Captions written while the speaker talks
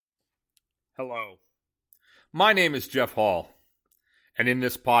Hello. My name is Jeff Hall, and in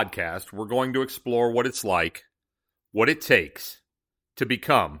this podcast, we're going to explore what it's like, what it takes to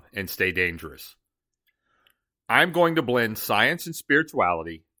become and stay dangerous. I'm going to blend science and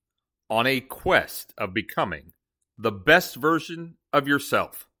spirituality on a quest of becoming the best version of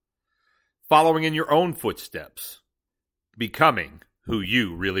yourself, following in your own footsteps, becoming who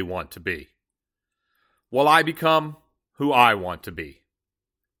you really want to be. Will I become who I want to be?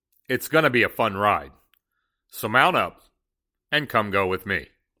 It's going to be a fun ride. So mount up and come go with me.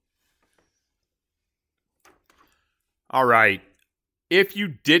 All right. If you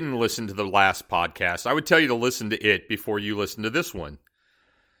didn't listen to the last podcast, I would tell you to listen to it before you listen to this one.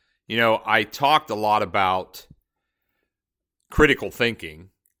 You know, I talked a lot about critical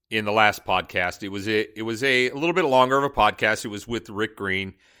thinking in the last podcast. It was a little bit longer of a podcast. It was with Rick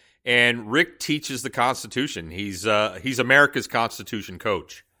Green, and Rick teaches the Constitution. He's America's Constitution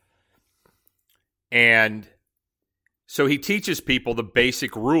coach. And so he teaches people the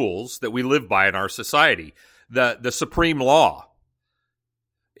basic rules that we live by in our society. The supreme law.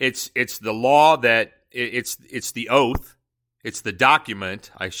 It's the law that it's the oath. It's the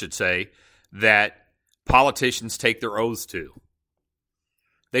document, I should say, that politicians take their oaths to.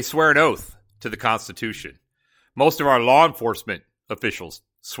 They swear an oath to the Constitution. Most of our law enforcement officials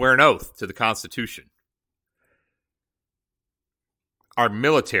swear an oath to the Constitution. Our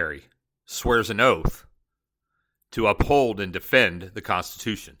military swears an oath to uphold and defend the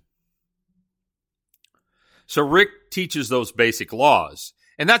Constitution. So Rick teaches those basic laws,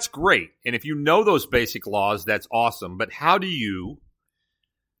 and that's great. And if you know those basic laws, that's awesome. But how do you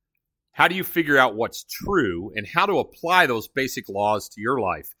figure out what's true and how to apply those basic laws to your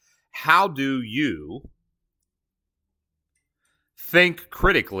life? How do you think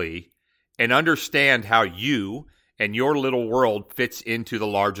critically and understand how you and your little world fits into the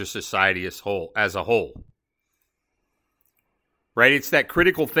larger society as a whole? Right? It's that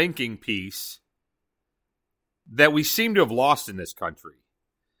critical thinking piece that we seem to have lost in this country.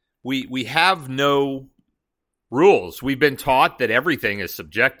 We have no rules. We've been taught that everything is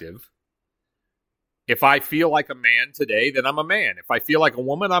subjective. If I feel like a man today, then I'm a man. If I feel like a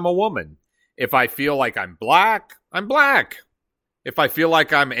woman, I'm a woman. If I feel like I'm black, I'm black. If I feel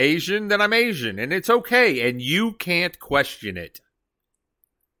like I'm Asian, then I'm Asian. And it's okay. And you can't question it.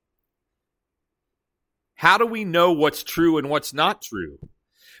 How do we know what's true and what's not true?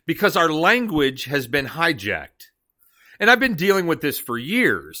 Because our language has been hijacked. And I've been dealing with this for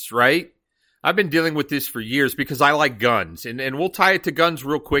years, right? I've been dealing with this for years because I like guns. And we'll tie it to guns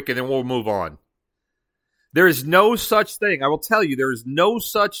real quick and then we'll move on. There is no such thing, I will tell you, there is no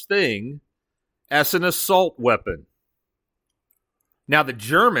such thing as an assault weapon. Now, the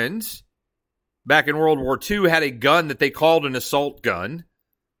Germans, back in World War II, had a gun that they called an assault gun.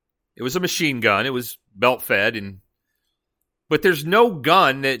 It was a machine gun. It was belt-fed. But there's no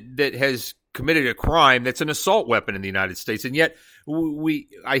gun that has committed a crime that's an assault weapon in the United States. And yet,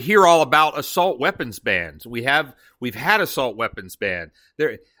 I hear all about assault weapons bans. We've had assault weapons banned.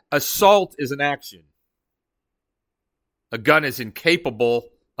 Assault is an action. A gun is incapable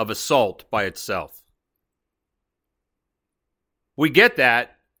of assault by itself. We get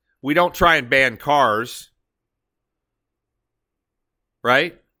that. We don't try and ban cars,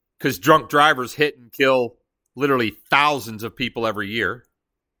 right? Because drunk drivers hit and kill literally thousands of people every year.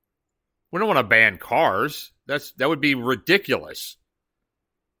 We don't want to ban cars. That would be ridiculous.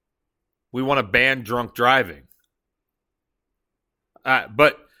 We want to ban drunk driving.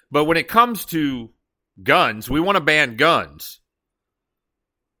 But when it comes to guns, we want to ban guns.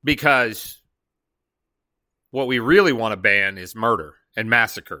 Because what we really want to ban is murder and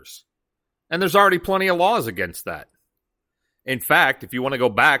massacres. And there's already plenty of laws against that. In fact, if you want to go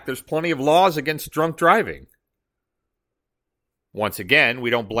back, there's plenty of laws against drunk driving. Once again, we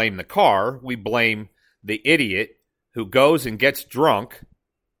don't blame the car. We blame the idiot who goes and gets drunk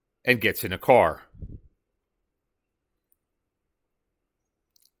and gets in a car.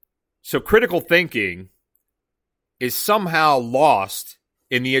 So critical thinking is somehow lost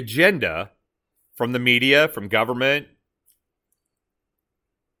in the agenda from the media, from government,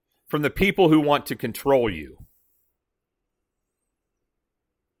 from the people who want to control you.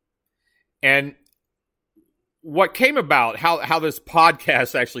 And what came about, how this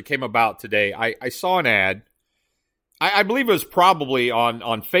podcast actually came about today, I saw an ad. I believe it was probably on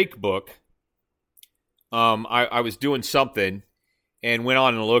Facebook. I was doing something and went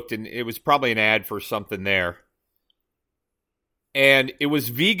on and looked, and it was probably an ad for something there. And it was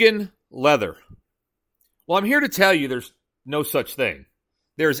vegan leather. Well, I'm here to tell you there's no such thing.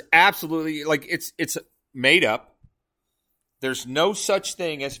 There's absolutely, it's made up. There's no such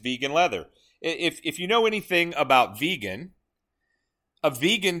thing as vegan leather. If you know anything about vegan, a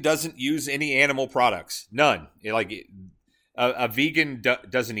vegan doesn't use any animal products. None. A vegan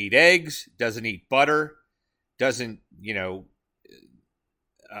doesn't eat eggs, doesn't eat butter, doesn't,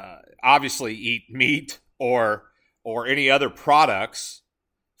 obviously eat meat or any other products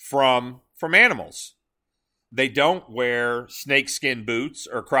from animals. They don't wear snakeskin boots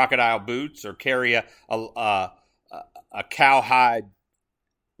or crocodile boots or carry a cowhide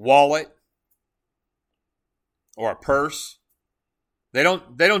wallet or a purse. They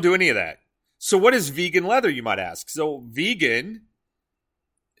don't do any of that. So what is vegan leather, you might ask? So vegan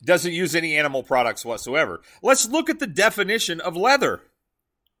doesn't use any animal products whatsoever. Let's look at the definition of leather.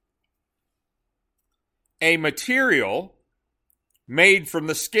 A material made from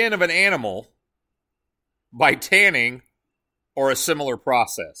the skin of an animal by tanning or a similar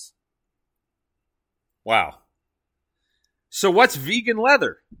process. Wow. So what's vegan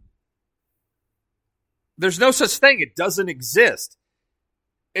leather? There's no such thing. It doesn't exist.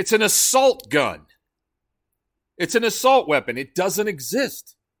 It's an assault gun. It's an assault weapon. It doesn't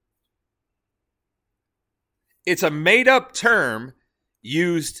exist. It's a made-up term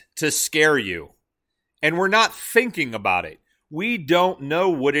used to scare you. And we're not thinking about it. We don't know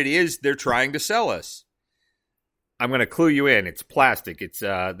what it is they're trying to sell us. I'm going to clue you in. It's plastic. It's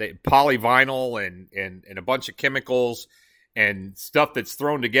polyvinyl and a bunch of chemicals and stuff that's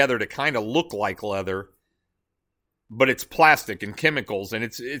thrown together to kind of look like leather. But it's plastic and chemicals. And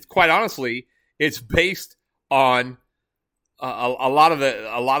it's quite honestly, it's based on a lot of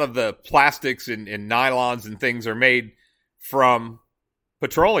the plastics and nylons and things are made from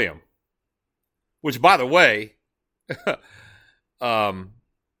petroleum. Which, by the way,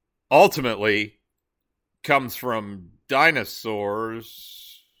 ultimately comes from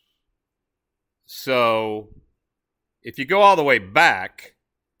dinosaurs. So, if you go all the way back,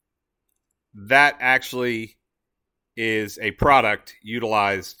 that actually is a product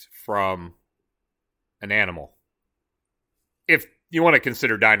utilized from an animal. If you want to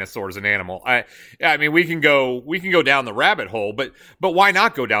consider dinosaurs an animal, I mean, we can go down the rabbit hole, but why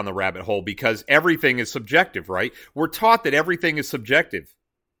not go down the rabbit hole? Because everything is subjective, right? We're taught that everything is subjective.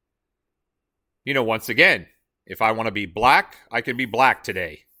 Once again, if I want to be black, I can be black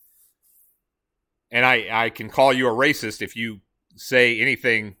today. And I can call you a racist if you say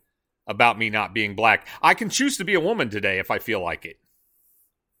anything about me not being black. I can choose to be a woman today if I feel like it.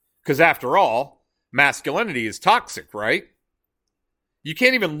 Because after all, masculinity is toxic, right? You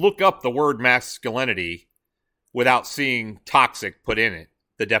can't even look up the word masculinity without seeing toxic put in it,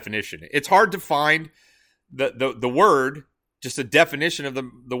 the definition. It's hard to find the word, just a definition of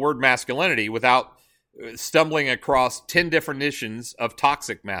the word masculinity without stumbling across 10 definitions of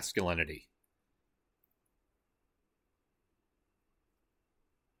toxic masculinity.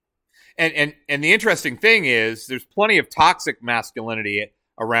 And the interesting thing is there's plenty of toxic masculinity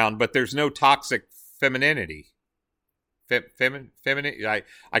around, but there's no toxic femininity. Feminine?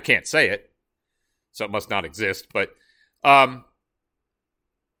 I can't say it, so it must not exist. But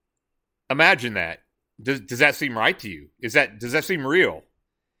imagine that. Does that seem right to you? Does that seem real?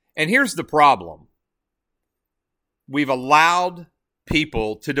 And here's the problem. We've allowed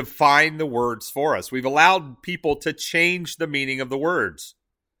people to define the words for us. We've allowed people to change the meaning of the words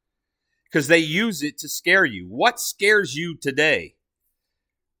because they use it to scare you. What scares you today?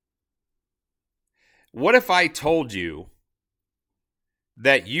 What if I told you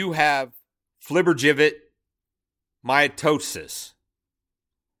that you have flibbergibbet mitosis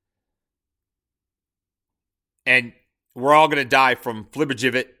and we're all going to die from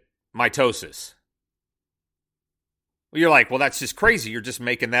flibbergibbet mitosis? Well, you're like, well, that's just crazy. You're just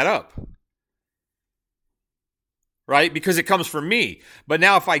making that up. Right? Because it comes from me. But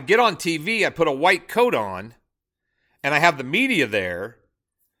now if I get on TV, I put a white coat on, and I have the media there,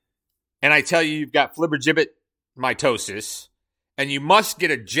 and I tell you you've got flibbergibbet mitosis, and you must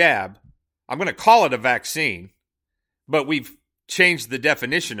get a jab. I'm going to call it a vaccine, but we've changed the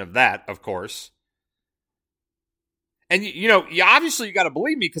definition of that, of course. And, you obviously you got to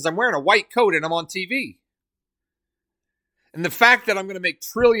believe me because I'm wearing a white coat and I'm on TV. And the fact that I'm going to make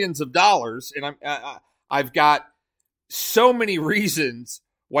trillions of dollars, and I've got so many reasons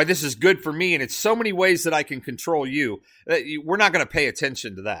why this is good for me, and it's so many ways that I can control you, that we're not going to pay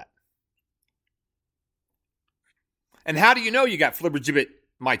attention to that. And how do you know you got flibbergibbet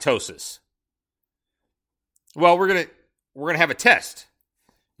mitosis? Well, we're gonna have a test.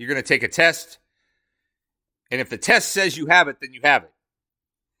 You're going to take a test, and if the test says you have it, then you have it.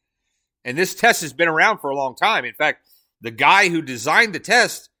 And this test has been around for a long time. In fact, the guy who designed the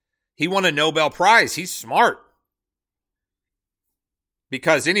test, he won a Nobel Prize. He's smart.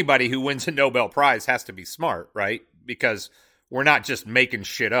 Because anybody who wins a Nobel Prize has to be smart, right? Because we're not just making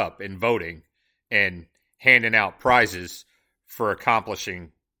shit up and voting and handing out prizes for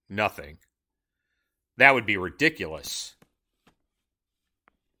accomplishing nothing. That would be ridiculous,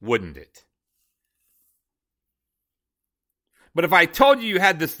 wouldn't it? But if I told you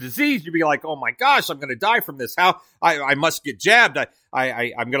had this disease, you'd be like, oh my gosh, I'm going to die from this. How? I must get jabbed.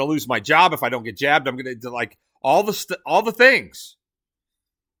 I'm going to lose my job if I don't get jabbed. I'm going to, like, all the things.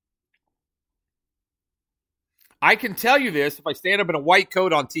 I can tell you this if I stand up in a white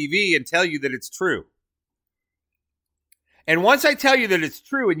coat on TV and tell you that it's true. And once I tell you that it's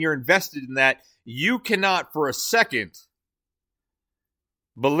true and you're invested in that, you cannot for a second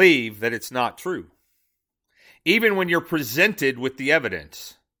believe that it's not true. Even when you're presented with the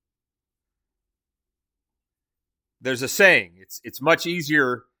evidence. There's a saying, it's much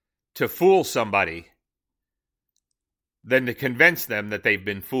easier to fool somebody than to convince them that they've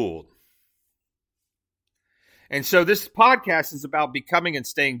been fooled. And so this podcast is about becoming and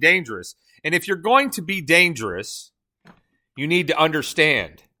staying dangerous. And if you're going to be dangerous, you need to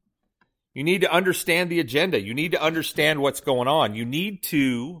understand. You need to understand the agenda. You need to understand what's going on. You need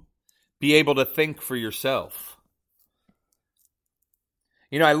to be able to think for yourself.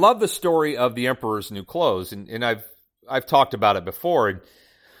 You know, I love the story of the Emperor's New Clothes, and I've talked about it before. And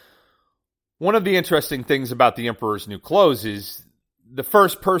one of the interesting things about the Emperor's New Clothes is the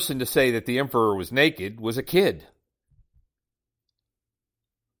first person to say that the emperor was naked was a kid.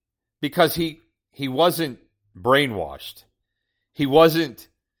 Because he wasn't brainwashed. He wasn't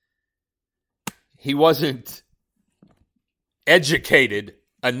educated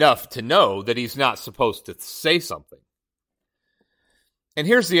enough to know that he's not supposed to say something. And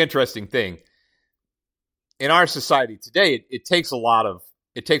here's the interesting thing. In our society today, it takes a lot of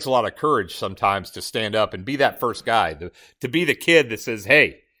courage sometimes to stand up and be that first guy, to be the kid that says,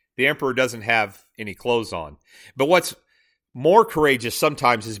 hey, the emperor doesn't have any clothes on. But what's more courageous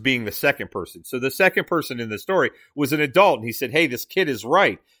sometimes is being the second person. So the second person in the story was an adult, and he said, hey, this kid is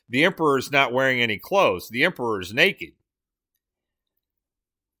right. The emperor is not wearing any clothes. The emperor is naked.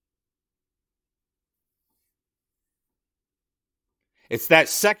 It's that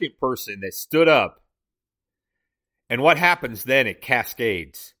second person that stood up. And what happens then? It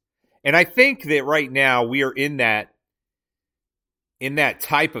cascades. And I think that right now we are in that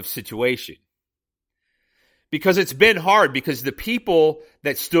type of situation. Because it's been hard, because the people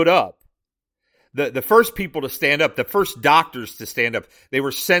that stood up, the first people to stand up, the first doctors to stand up, they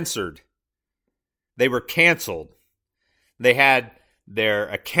were censored. They were canceled. They had their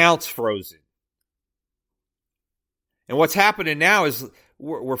accounts frozen. And what's happening now is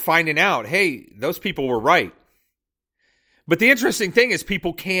we're finding out, hey, those people were right. But the interesting thing is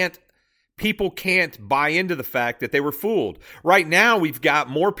people can't buy into the fact that they were fooled. Right now, we've got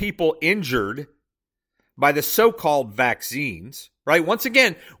more people injured by the so-called vaccines, right? Once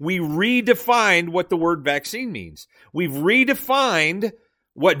again, we redefined what the word vaccine means. We've redefined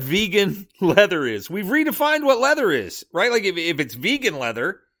what vegan leather is. We've redefined what leather is, right? Like if it's vegan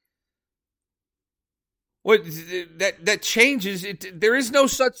leather, what that changes it. There is no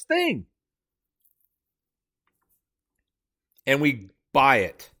such thing. And we buy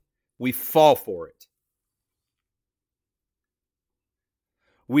it. We fall for it.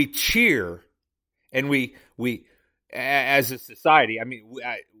 We cheer, and we as a society, I mean,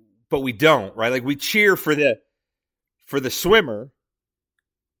 but we don't, right? Like we cheer for the swimmer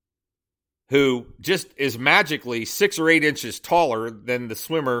who just is magically 6 or 8 inches taller than the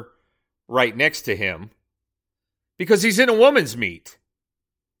swimmer right next to him because he's in a woman's meet.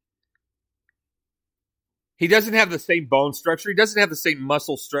 He doesn't have the same bone structure. He doesn't have the same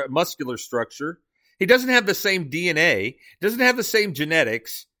muscular structure. He doesn't have the same DNA. Doesn't have the same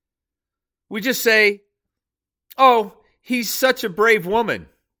genetics. We just say, oh, he's such a brave woman.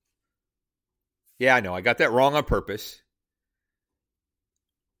 Yeah, I know. I got that wrong on purpose.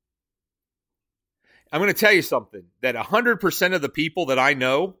 I'm going to tell you something, that 100% of the people that I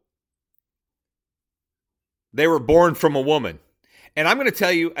know, they were born from a woman. And I'm going to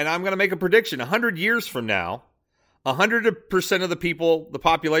tell you, and I'm going to make a prediction, 100 years from now, 100% of the people, the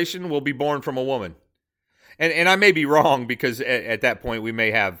population, will be born from a woman. And I may be wrong, because at that point we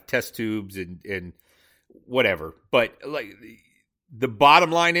may have test tubes and whatever. But like the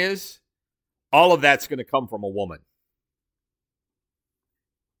bottom line is, all of that's going to come from a woman.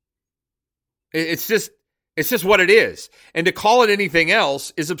 It's just what it is. And to call it anything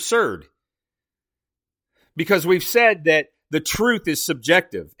else is absurd. Because we've said that the truth is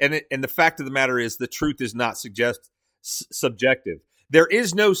subjective. And the fact of the matter is, the truth is not subjective. There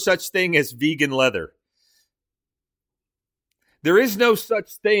is no such thing as vegan leather. There is no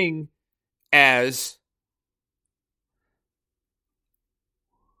such thing as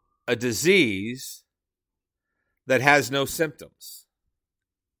a disease that has no symptoms.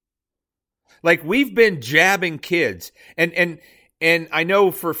 Like, we've been jabbing kids, and I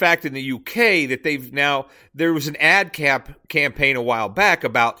know for a fact in the UK that there was an ad campaign a while back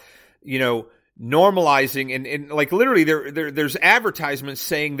about, normalizing and like literally there's advertisements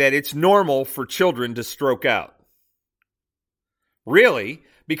saying that it's normal for children to stroke out. Really?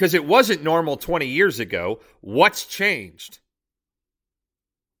 Because it wasn't normal 20 years ago. What's changed?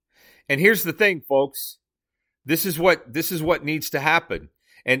 And here's the thing, folks. This is what needs to happen.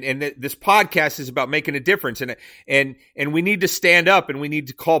 And this podcast is about making a difference. And we need to stand up and we need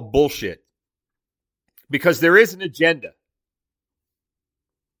to call bullshit. Because there is an agenda.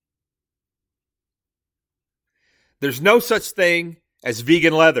 There's no such thing as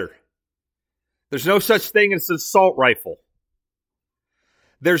vegan leather. There's no such thing as an assault rifle.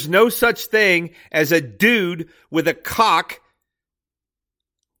 There's no such thing as a dude with a cock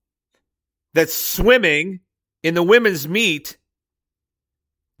that's swimming in the women's meat.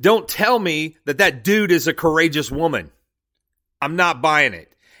 Don't tell me that dude is a courageous woman. I'm not buying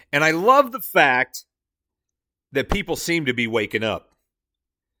it. And I love the fact that people seem to be waking up.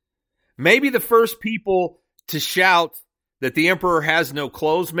 Maybe the first people to shout that the emperor has no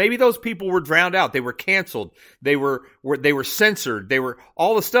clothes, maybe those people were drowned out. They were canceled. They were censored. They were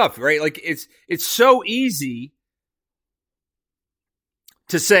all the stuff, right? Like, it's so easy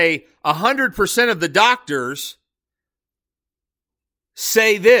to say 100% of the doctors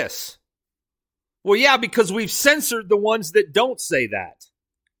say this. Well, yeah, because we've censored the ones that don't say that.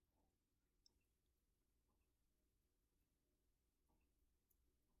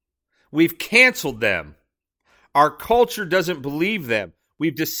 We've canceled them. Our culture doesn't believe them.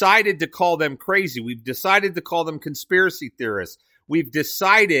 We've decided to call them crazy. We've decided to call them conspiracy theorists. We've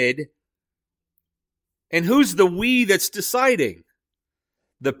decided, and who's the we that's deciding?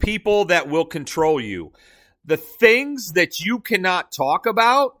 The people that will control you. The things that you cannot talk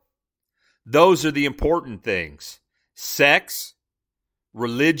about, those are the important things. Sex,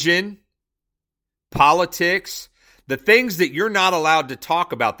 religion, politics, the things that you're not allowed to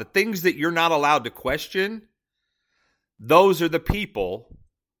talk about, the things that you're not allowed to question, those are the people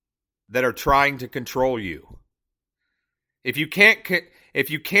that are trying to control you. If you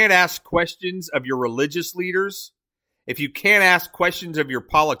can't ask questions of your religious leaders, if you can't ask questions of your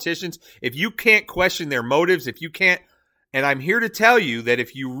politicians, if you can't question their motives, if you can't, and I'm here to tell you that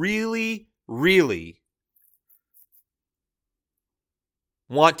if you really, really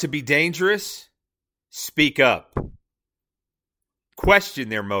want to be dangerous, speak up. Question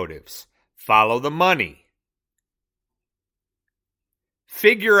their motives. Follow the money.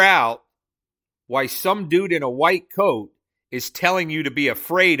 Figure out why some dude in a white coat is telling you to be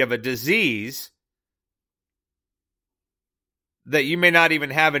afraid of a disease that you may not even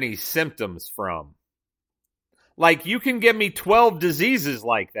have any symptoms from. Like, you can give me 12 diseases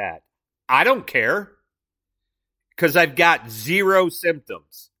like that. I don't care. Because I've got 0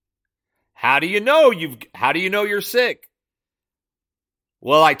 symptoms. How do you know you're sick?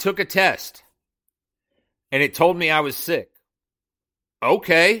 Well, I took a test. And it told me I was sick.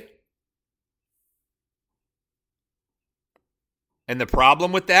 Okay. And the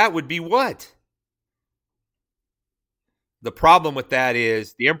problem with that would be what? The problem with that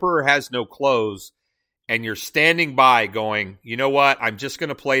is the emperor has no clothes, and you're standing by going, you know what? I'm just going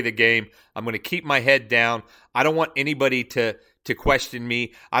to play the game. I'm going to keep my head down. I don't want anybody to question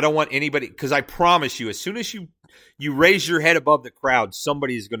me. I don't want anybody, because I promise you, as soon as you raise your head above the crowd,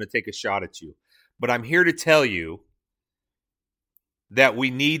 somebody is going to take a shot at you. But I'm here to tell you that we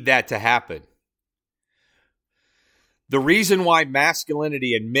need that to happen. The reason why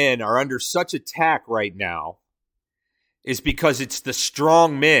masculinity and men are under such attack right now is because it's the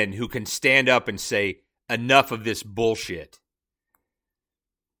strong men who can stand up and say, enough of this bullshit.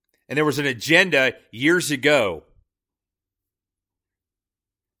 And there was an agenda years ago.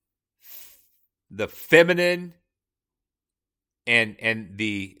 The feminine and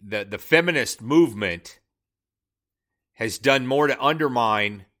the feminist movement has done more to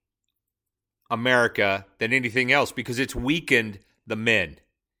undermine America than anything else because it's weakened the men.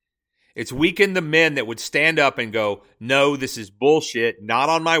 It's weakened the men that would stand up and go, no, this is bullshit, not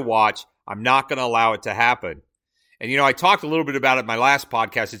on my watch. I'm not going to allow it to happen. And, I talked a little bit about it in my last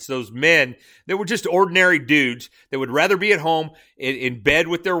podcast. It's those men that were just ordinary dudes that would rather be at home in bed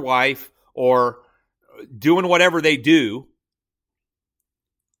with their wife or doing whatever they do.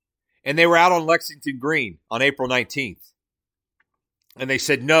 And they were out on Lexington Green on April 19th. And they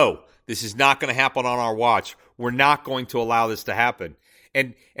said, no, This is not going to happen on our watch. We're not going to allow this to happen.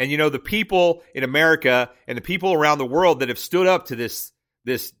 And the people in America and the people around the world that have stood up to this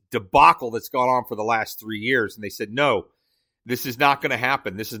debacle that's gone on for the last 3 years, and they said, no, this is not going to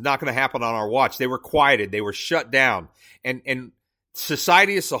happen. This is not going to happen on our watch. They were quieted. They were shut down. And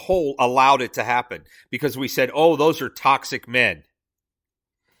society as a whole allowed it to happen because we said, oh, those are toxic men.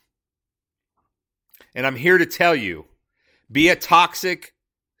 And I'm here to tell you, be a toxic,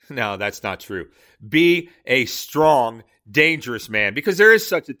 no, that's not true. Be a strong, dangerous man, because there is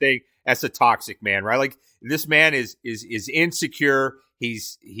such a thing as a toxic man, right? Like, this man is insecure.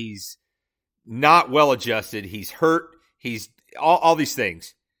 He's not well adjusted. He's hurt. He's all these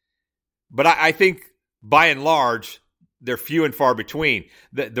things. But I think by and large, they're few and far between.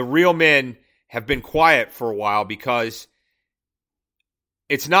 The real men have been quiet for a while because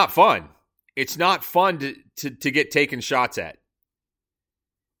it's not fun. It's not fun to get taken shots at.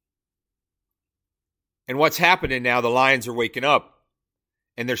 And what's happening now, the Lions are waking up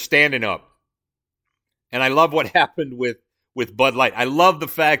and they're standing up. And I love what happened with Bud Light. I love the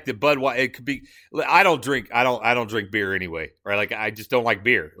fact that it could be, I don't drink beer anyway, right? Like, I just don't like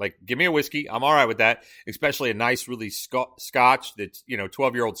beer. Like, give me a whiskey. I'm all right with that, especially a nice, really scotch that's,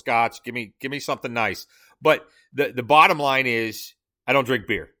 12-year-old scotch. Give me something nice. But the bottom line is I don't drink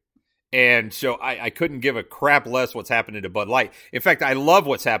beer. And so I couldn't give a crap less what's happening to Bud Light. In fact, I love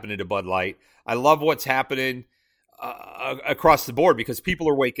what's happening to Bud Light. I love what's happening across the board because people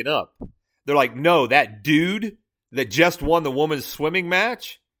are waking up. They're like, no, that dude that just won the women's swimming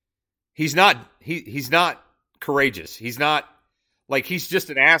match, he's not courageous. He's not, like, he's just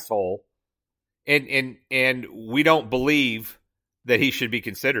an asshole. And we don't believe that he should be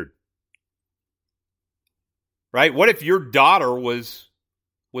considered. Right? What if your daughter was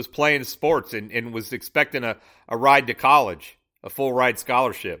playing sports and was expecting a ride to college, a full ride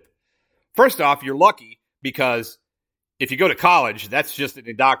scholarship? First off, you're lucky because if you go to college, that's just an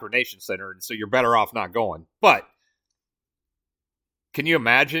indoctrination center, and so you're better off not going. But can you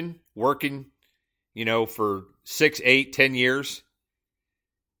imagine working, for 6, 8, 10 years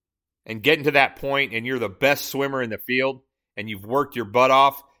and getting to that point and you're the best swimmer in the field and you've worked your butt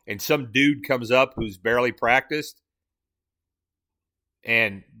off and some dude comes up who's barely practiced,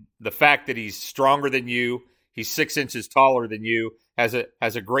 and the fact that he's stronger than you, he's 6 inches taller than you, has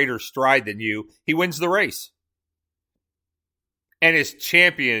a greater stride than you, he wins the race and is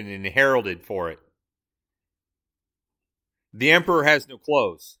championed and heralded for it. The emperor has no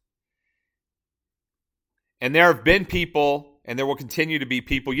clothes. And there have been people, and there will continue to be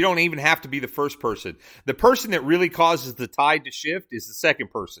people, you don't even have to be the first person. The person that really causes the tide to shift is the second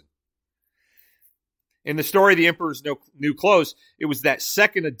person. In the story, The Emperor's New Clothes, it was that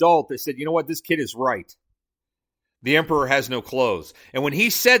second adult that said, you know what, this kid is right. The emperor has no clothes. And when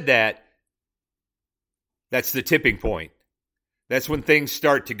he said that, that's the tipping point. That's when things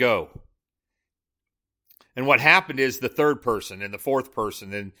start to go. And what happened is the third person and the fourth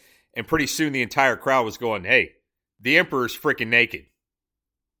person, and pretty soon the entire crowd was going, hey, the emperor's freaking naked.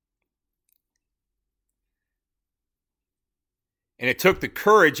 And it took the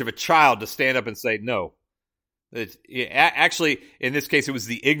courage of a child to stand up and say, no. Actually, in this case, it was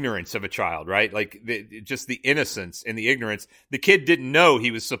the ignorance of a child, right? Like, just the innocence and the ignorance. The kid didn't know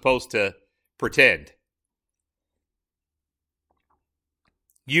he was supposed to pretend.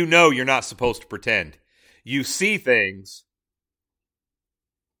 You're not supposed to pretend. You see things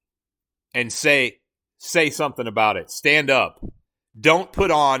and say something about it. Stand up. Don't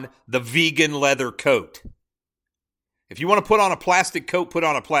put on the vegan leather coat. If you want to put on a plastic coat, put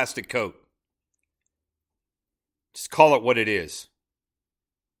on a plastic coat. Just call it what it is.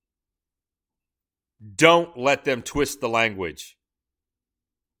 Don't let them twist the language.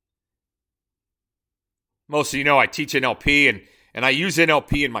 Most of you know I teach NLP, and I use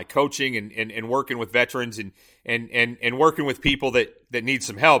NLP in my coaching and working with veterans and working with people that need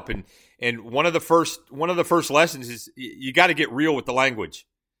some help. And one of the first lessons is you got to get real with the language.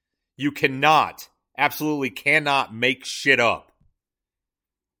 You absolutely cannot make shit up.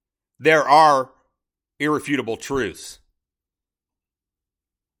 There are irrefutable truths.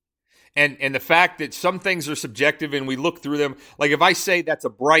 And the fact that some things are subjective and we look through them, like if I say that's a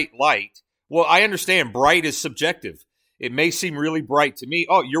bright light, well, I understand bright is subjective. It may seem really bright to me.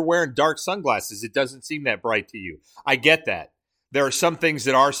 Oh, you're wearing dark sunglasses. It doesn't seem that bright to you. I get that. There are some things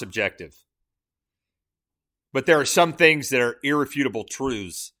that are subjective. But there are some things that are irrefutable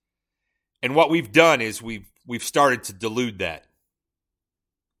truths. And what we've done is we've started to delude that.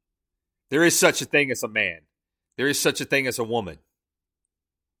 There is such a thing as a man. There is such a thing as a woman.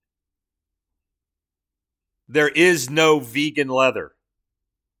 There is no vegan leather.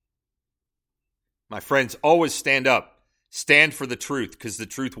 My friends, always stand up. Stand for the truth, because the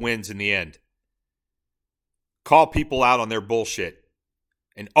truth wins in the end. Call people out on their bullshit.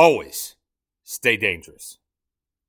 And always stay dangerous.